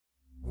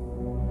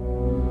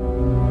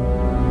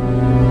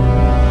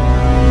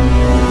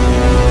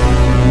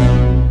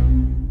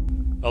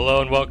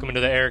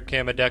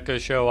Camodeca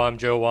Show. I'm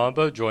Joe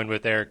Wamba, joined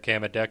with Erick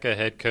Camodeca,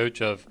 head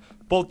coach of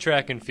both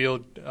track and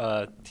field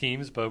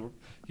teams, but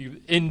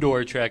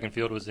indoor track and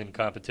field was in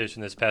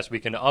competition this past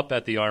weekend up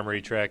at the Armory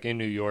Track in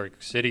New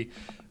York City.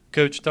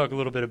 Coach, talk a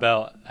little bit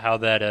about how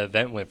that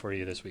event went for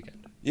you this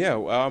weekend. Yeah,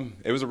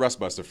 it was a rust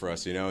buster for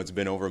us. It's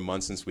been over a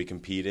month since we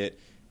competed,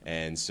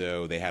 and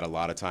so they had a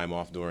lot of time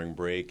off during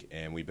break,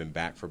 and we've been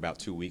back for about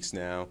 2 weeks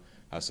now.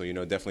 So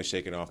definitely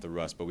shaking off the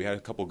rust. But we had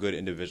a couple good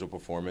individual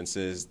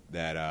performances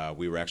that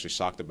we were actually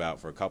shocked about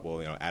for a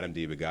couple. Adam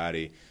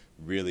DiBagatti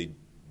really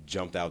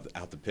jumped out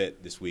the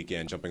pit this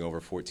weekend, jumping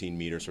over 14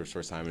 meters for his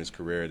first time in his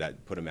career.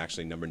 That put him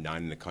actually number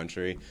 9 in the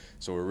country.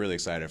 So we're really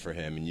excited for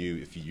him. And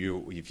if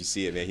you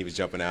see it, man, he was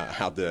jumping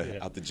out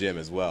the gym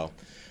as well.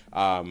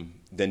 Then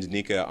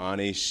Danica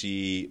Ani,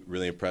 she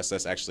really impressed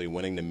us, actually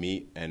winning the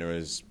meet, and it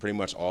was pretty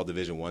much all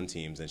Division I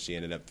teams, and she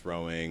ended up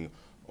throwing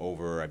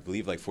over, I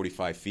believe, like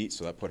 45 feet,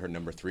 so that put her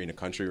number 3 in the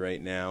country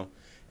right now.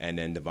 And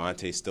then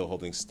Devontae's still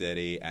holding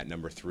steady at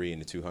number 3 in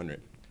the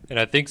 200. And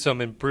I think some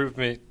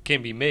improvement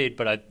can be made,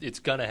 but it's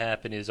going to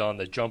happen is on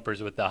the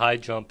jumpers with the high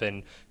jump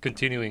and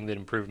continuing the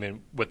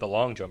improvement with the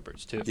long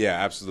jumpers too.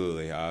 Yeah,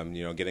 absolutely.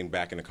 Getting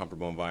back in a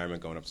comfortable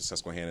environment, going up to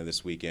Susquehanna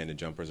this weekend, the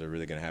jumpers are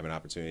really going to have an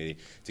opportunity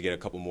to get a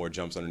couple more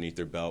jumps underneath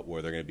their belt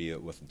where they're going to be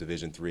with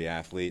Division III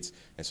athletes,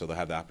 and so they'll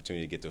have the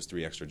opportunity to get those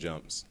 3 extra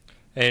jumps.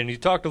 And you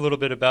talked a little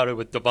bit about it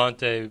with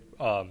Devontae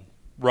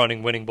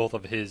winning both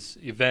of his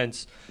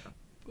events.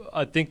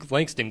 I think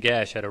Langston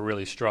Gash had a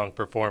really strong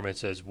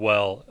performance as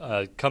well,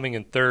 coming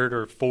in 3rd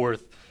or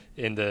 4th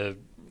in the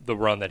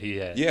run that he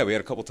had. Yeah, we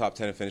had a couple top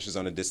 10 finishes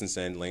on the distance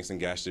end. Langston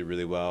Gash did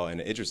really well,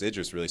 and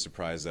Idris really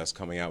surprised us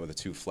coming out with a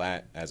 2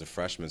 flat as a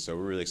freshman, so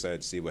we're really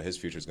excited to see what his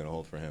future is going to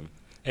hold for him.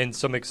 And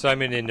some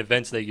excitement in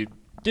events that you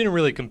didn't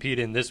really compete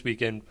in this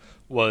weekend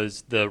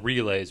was the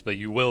relays, but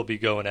you will be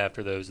going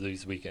after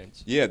these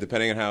weekends. Yeah,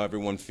 depending on how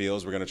everyone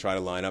feels, we're going to try to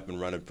line up and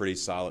run a pretty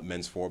solid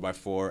men's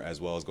 4x4 as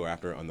well as go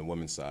after it on the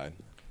women's side.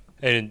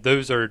 And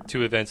those are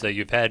 2 events that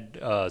you've had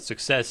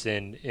success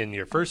in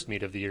your first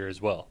meet of the year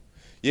as well.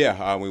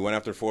 Yeah, we went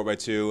after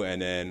 4x2, and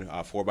then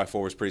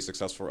 4x4 was pretty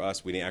successful for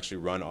us. We didn't actually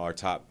run our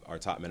top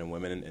men and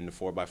women in the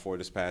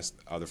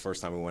 4x4 the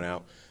first time we went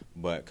out.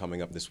 But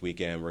coming up this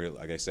weekend,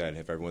 like I said,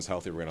 if everyone's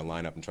healthy, we're going to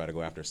line up and try to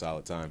go after a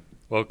solid time.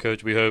 Well,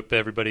 Coach, we hope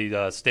everybody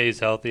stays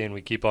healthy and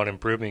we keep on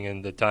improving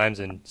in the times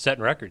and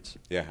setting records.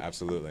 Yeah,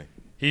 absolutely.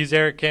 He's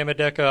Erick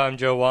Camodeca. I'm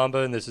Joe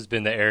Wamba, and this has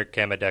been the Erick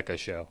Camodeca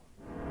Show.